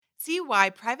See why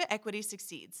private equity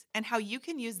succeeds and how you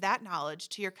can use that knowledge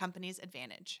to your company's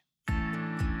advantage.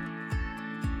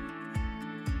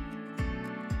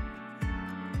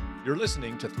 You're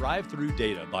listening to Thrive Through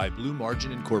Data by Blue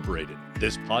Margin Incorporated.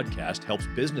 This podcast helps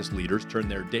business leaders turn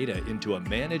their data into a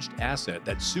managed asset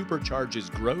that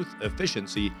supercharges growth,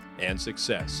 efficiency, and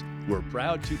success. We're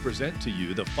proud to present to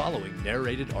you the following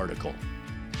narrated article.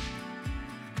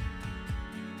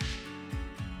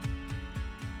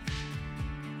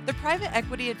 The Private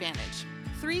Equity Advantage: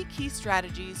 3 Key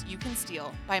Strategies You Can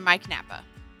Steal by Mike Napa.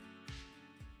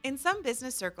 In some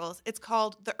business circles, it's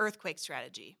called the earthquake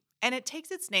strategy, and it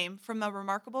takes its name from a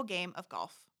remarkable game of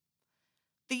golf.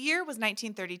 The year was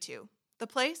 1932. The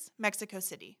place, Mexico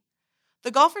City.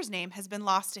 The golfer's name has been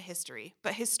lost to history,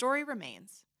 but his story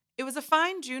remains. It was a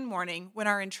fine June morning when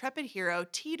our intrepid hero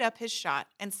teed up his shot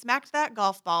and smacked that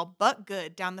golf ball butt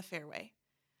good down the fairway.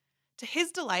 To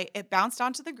his delight, it bounced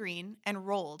onto the green and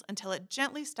rolled until it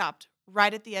gently stopped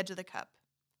right at the edge of the cup.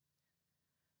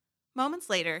 Moments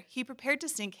later, he prepared to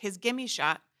sink his gimme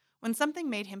shot when something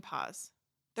made him pause.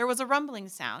 There was a rumbling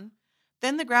sound,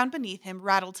 then the ground beneath him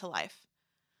rattled to life.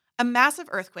 A massive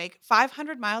earthquake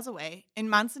 500 miles away in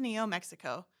Manzanillo,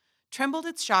 Mexico, trembled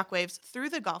its shockwaves through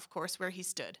the golf course where he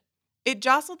stood. It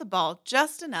jostled the ball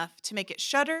just enough to make it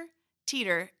shudder,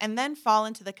 teeter, and then fall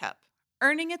into the cup,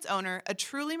 earning its owner a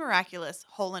truly miraculous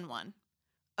hole-in-one.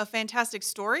 A fantastic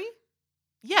story?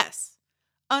 Yes,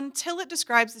 until it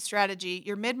describes the strategy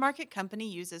your mid-market company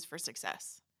uses for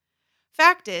success.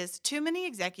 Fact is, too many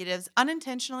executives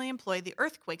unintentionally employ the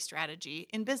earthquake strategy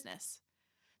in business.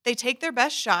 They take their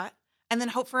best shot and then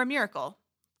hope for a miracle.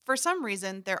 For some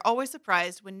reason, they're always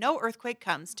surprised when no earthquake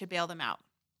comes to bail them out.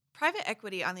 Private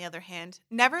equity, on the other hand,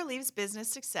 never leaves business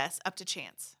success up to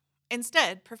chance.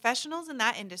 Instead, professionals in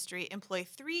that industry employ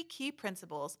 3 key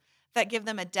principles that give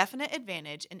them a definite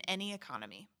advantage in any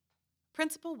economy.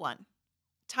 Principle 1.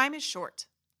 Time is short.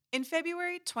 In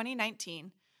February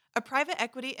 2019, a private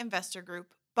equity investor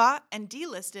group bought and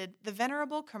delisted the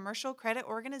venerable commercial credit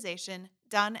organization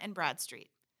Dun & Bradstreet.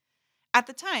 At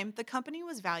the time, the company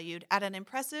was valued at an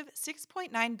impressive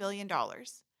 $6.9 billion.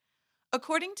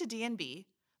 According to D&B,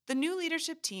 the new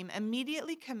leadership team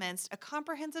immediately commenced a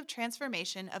comprehensive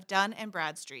transformation of Dun &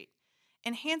 Bradstreet,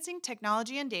 enhancing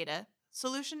technology and data,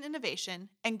 solution innovation,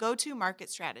 and go-to-market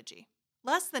strategy.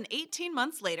 Less than 18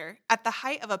 months later, at the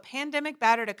height of a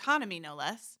pandemic-battered economy no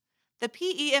less, the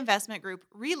PE investment group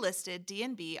relisted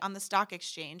D&B on the stock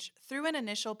exchange through an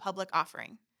initial public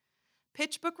offering.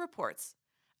 PitchBook reports,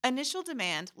 initial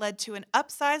demand led to an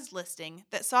upsized listing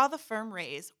that saw the firm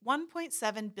raise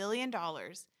 $1.7 billion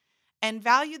and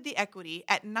valued the equity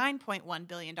at $9.1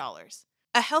 billion,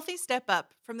 a healthy step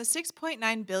up from the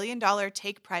 $6.9 billion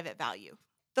take-private value.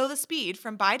 Though the speed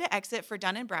from buy to exit for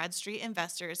Dun & Bradstreet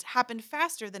investors happened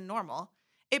faster than normal,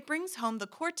 it brings home the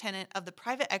core tenet of the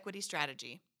private equity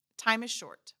strategy: time is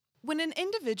short. When an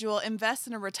individual invests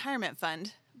in a retirement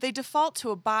fund, they default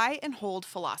to a buy and hold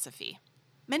philosophy.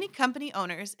 Many company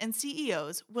owners and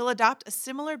CEOs will adopt a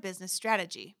similar business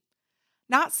strategy.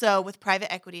 Not so with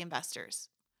private equity investors.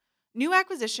 New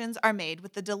acquisitions are made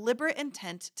with the deliberate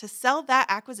intent to sell that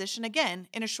acquisition again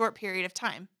in a short period of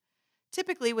time,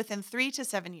 typically within 3 to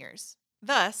 7 years.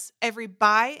 Thus, every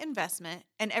buy investment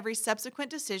and every subsequent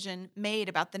decision made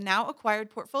about the now acquired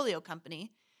portfolio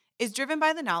company is driven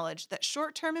by the knowledge that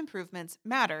short-term improvements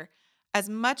matter as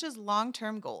much as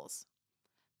long-term goals.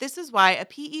 This is why a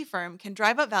PE firm can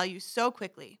drive up value so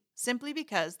quickly, simply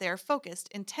because they are focused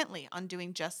intently on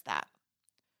doing just that.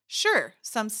 Sure,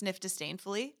 some sniff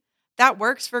disdainfully. That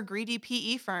works for greedy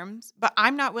PE firms, but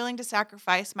I'm not willing to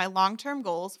sacrifice my long-term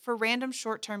goals for random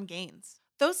short-term gains.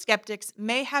 Those skeptics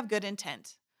may have good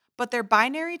intent, but their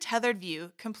binary tethered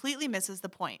view completely misses the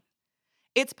point.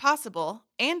 It's possible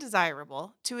and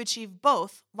desirable to achieve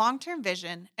both long-term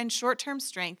vision and short-term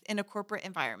strength in a corporate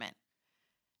environment.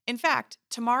 In fact,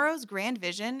 tomorrow's grand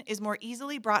vision is more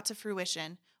easily brought to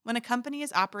fruition when a company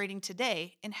is operating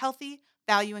today in healthy,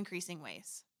 value-increasing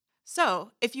ways.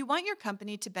 So, if you want your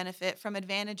company to benefit from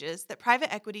advantages that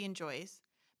private equity enjoys,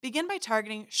 begin by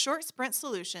targeting short sprint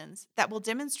solutions that will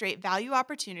demonstrate value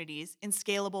opportunities in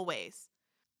scalable ways.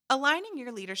 Aligning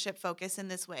your leadership focus in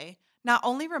this way not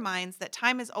only reminds that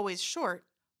time is always short,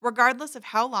 regardless of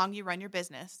how long you run your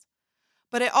business,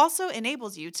 but it also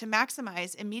enables you to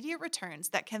maximize immediate returns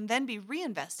that can then be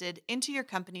reinvested into your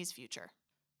company's future.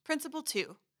 Principle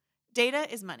 2.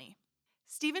 Data is money.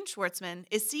 Stephen Schwartzman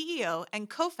is CEO and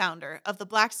co-founder of the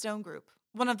Blackstone Group,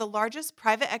 one of the largest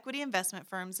private equity investment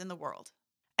firms in the world.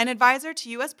 An advisor to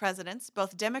U.S. presidents,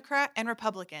 both Democrat and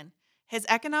Republican, his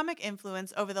economic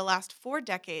influence over the last 4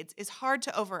 decades is hard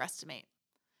to overestimate.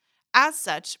 As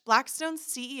such, Blackstone's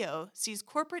CEO sees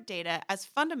corporate data as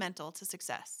fundamental to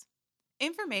success.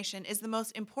 Information is the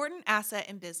most important asset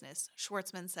in business,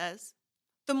 Schwartzman says.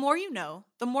 The more you know,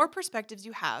 the more perspectives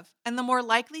you have, and the more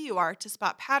likely you are to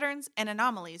spot patterns and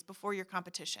anomalies before your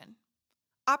competition.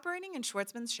 Operating in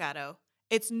Schwartzman's shadow,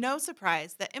 it's no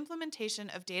surprise that implementation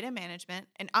of data management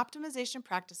and optimization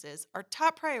practices are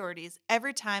top priorities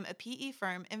every time a PE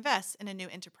firm invests in a new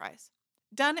enterprise.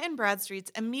 Dun &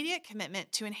 Bradstreet's immediate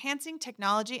commitment to enhancing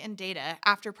technology and data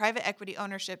after private equity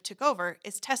ownership took over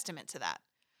is testament to that.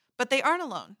 But they aren't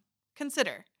alone.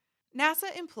 Consider,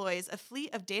 NASA employs a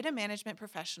fleet of data management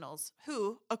professionals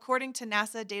who, according to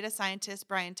NASA data scientist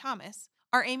Brian Thomas,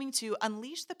 are aiming to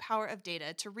unleash the power of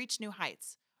data to reach new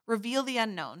heights, reveal the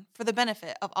unknown for the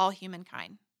benefit of all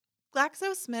humankind.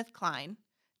 GlaxoSmithKline,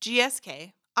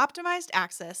 GSK, optimized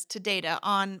access to data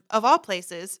on, of all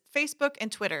places, Facebook and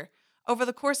Twitter over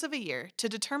the course of a year to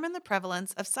determine the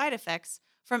prevalence of side effects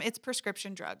from its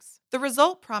prescription drugs. The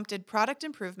result prompted product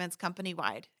improvements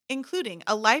company-wide, including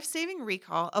a life-saving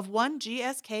recall of one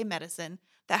GSK medicine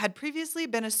that had previously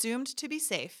been assumed to be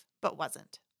safe, but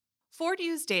wasn't. Ford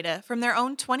used data from their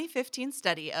own 2015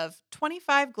 study of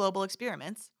 25 global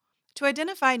experiments to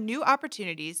identify new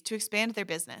opportunities to expand their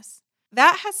business.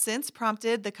 That has since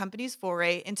prompted the company's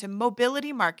foray into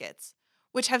mobility markets,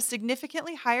 which have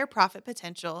significantly higher profit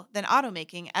potential than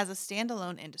automaking as a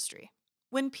standalone industry.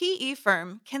 When PE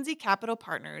firm Kenzie Capital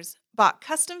Partners bought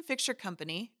custom fixture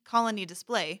company Colony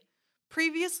Display,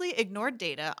 previously ignored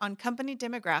data on company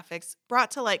demographics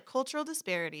brought to light cultural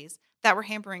disparities that were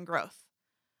hampering growth.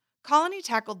 Colony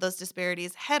tackled those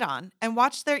disparities head-on and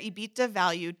watched their EBITDA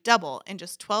value double in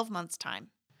just 12 months' time.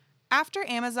 After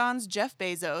Amazon's Jeff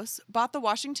Bezos bought the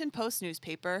Washington Post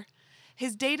newspaper,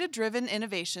 his data-driven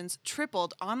innovations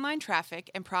tripled online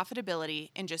traffic and profitability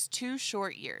in just 2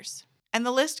 short years. And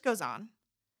the list goes on.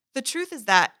 The truth is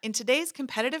that, in today's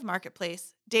competitive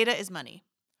marketplace, data is money.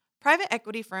 Private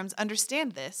equity firms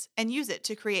understand this and use it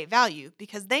to create value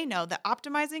because they know that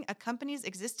optimizing a company's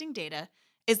existing data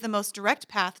is the most direct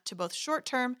path to both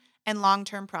short-term and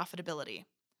long-term profitability.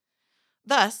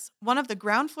 Thus, one of the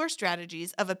ground floor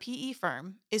strategies of a PE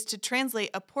firm is to translate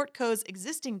a portco's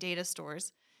existing data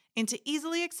stores into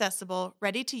easily accessible,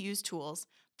 ready-to-use tools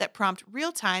that prompt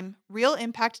real-time,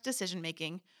 real-impact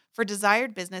decision-making for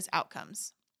desired business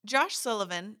outcomes. Josh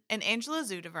Sullivan and Angela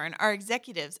Zudevern are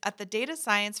executives at the data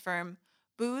science firm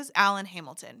Booz Allen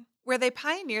Hamilton, where they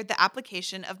pioneered the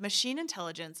application of machine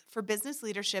intelligence for business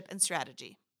leadership and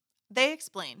strategy. They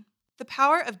explain, the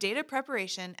power of data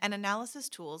preparation and analysis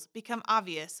tools become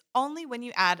obvious only when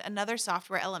you add another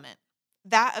software element,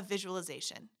 that of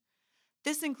visualization.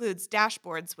 This includes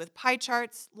dashboards with pie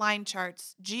charts, line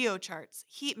charts, geocharts,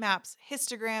 heat maps,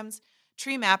 histograms,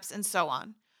 tree maps, and so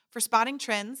on, for spotting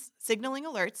trends, signaling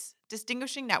alerts,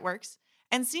 distinguishing networks,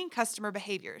 and seeing customer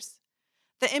behaviors.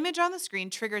 The image on the screen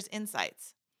triggers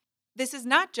insights. This is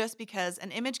not just because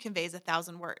an image conveys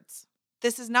 1,000 words.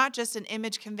 This is not just an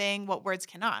image conveying what words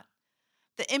cannot.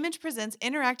 The image presents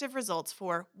interactive results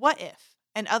for what if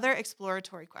and other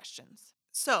exploratory questions.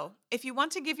 So, if you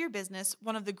want to give your business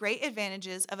one of the great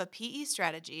advantages of a PE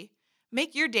strategy,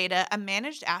 make your data a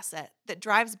managed asset that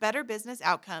drives better business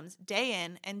outcomes day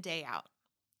in and day out.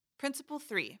 Principle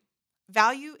 3.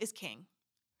 Value is king.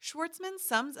 Schwartzman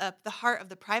sums up the heart of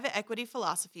the private equity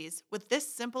philosophies with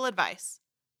this simple advice.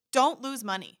 Don't lose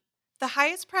money. The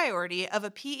highest priority of a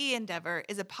PE endeavor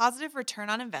is a positive return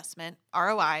on investment,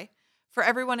 ROI, for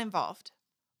everyone involved.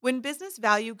 When business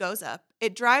value goes up,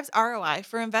 it drives ROI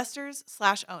for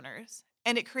investors/owners,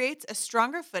 and it creates a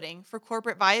stronger footing for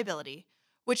corporate viability,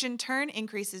 which in turn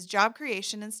increases job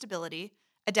creation and stability,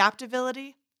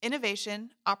 adaptability,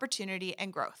 innovation, opportunity,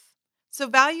 and growth. So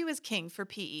value is king for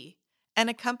PE, and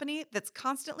a company that's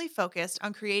constantly focused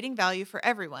on creating value for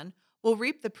everyone will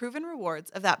reap the proven rewards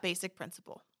of that basic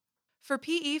principle. For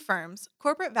PE firms,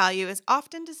 corporate value is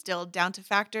often distilled down to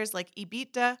factors like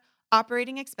EBITDA,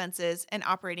 operating expenses, and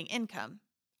operating income.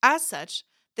 As such,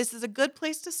 this is a good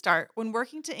place to start when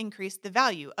working to increase the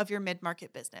value of your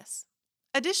mid-market business.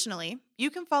 Additionally, you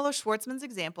can follow Schwartzman's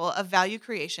example of value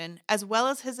creation as well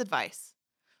as his advice.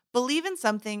 Believe in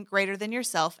something greater than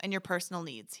yourself and your personal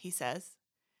needs, he says.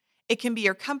 It can be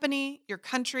your company, your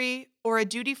country, or a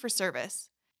duty for service.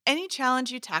 Any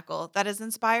challenge you tackle that is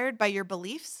inspired by your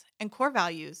beliefs and core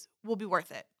values will be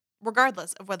worth it,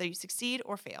 regardless of whether you succeed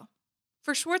or fail.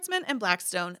 For Schwartzman and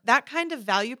Blackstone, that kind of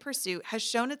value pursuit has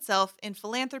shown itself in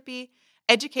philanthropy,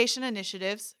 education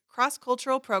initiatives,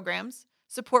 cross-cultural programs,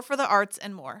 support for the arts,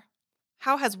 and more.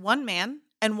 How has one man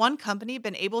and one company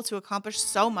been able to accomplish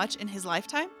so much in his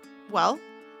lifetime? Well,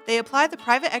 they apply the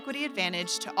private equity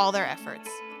advantage to all their efforts.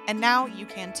 And now you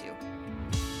can too.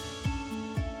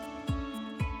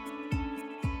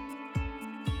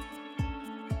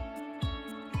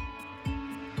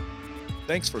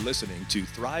 Thanks for listening to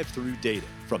Thrive Through Data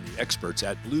from the experts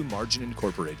at Blue Margin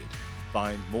Incorporated.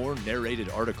 Find more narrated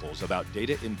articles about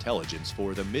data intelligence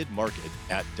for the mid-market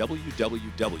at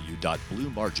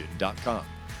www.bluemargin.com.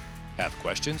 Have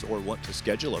questions or want to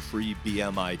schedule a free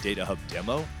BMI Data Hub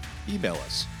demo? Email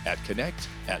us at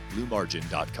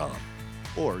connect@bluemargin.com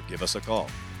or give us a call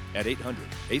at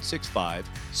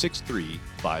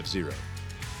 800-865-6350.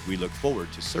 We look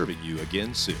forward to serving you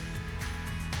again soon.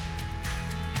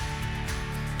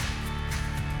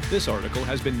 This article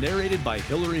has been narrated by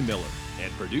Hillary Miller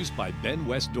and produced by Ben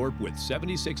Westdorp with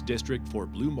 76 District for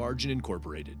Blue Margin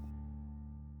Incorporated.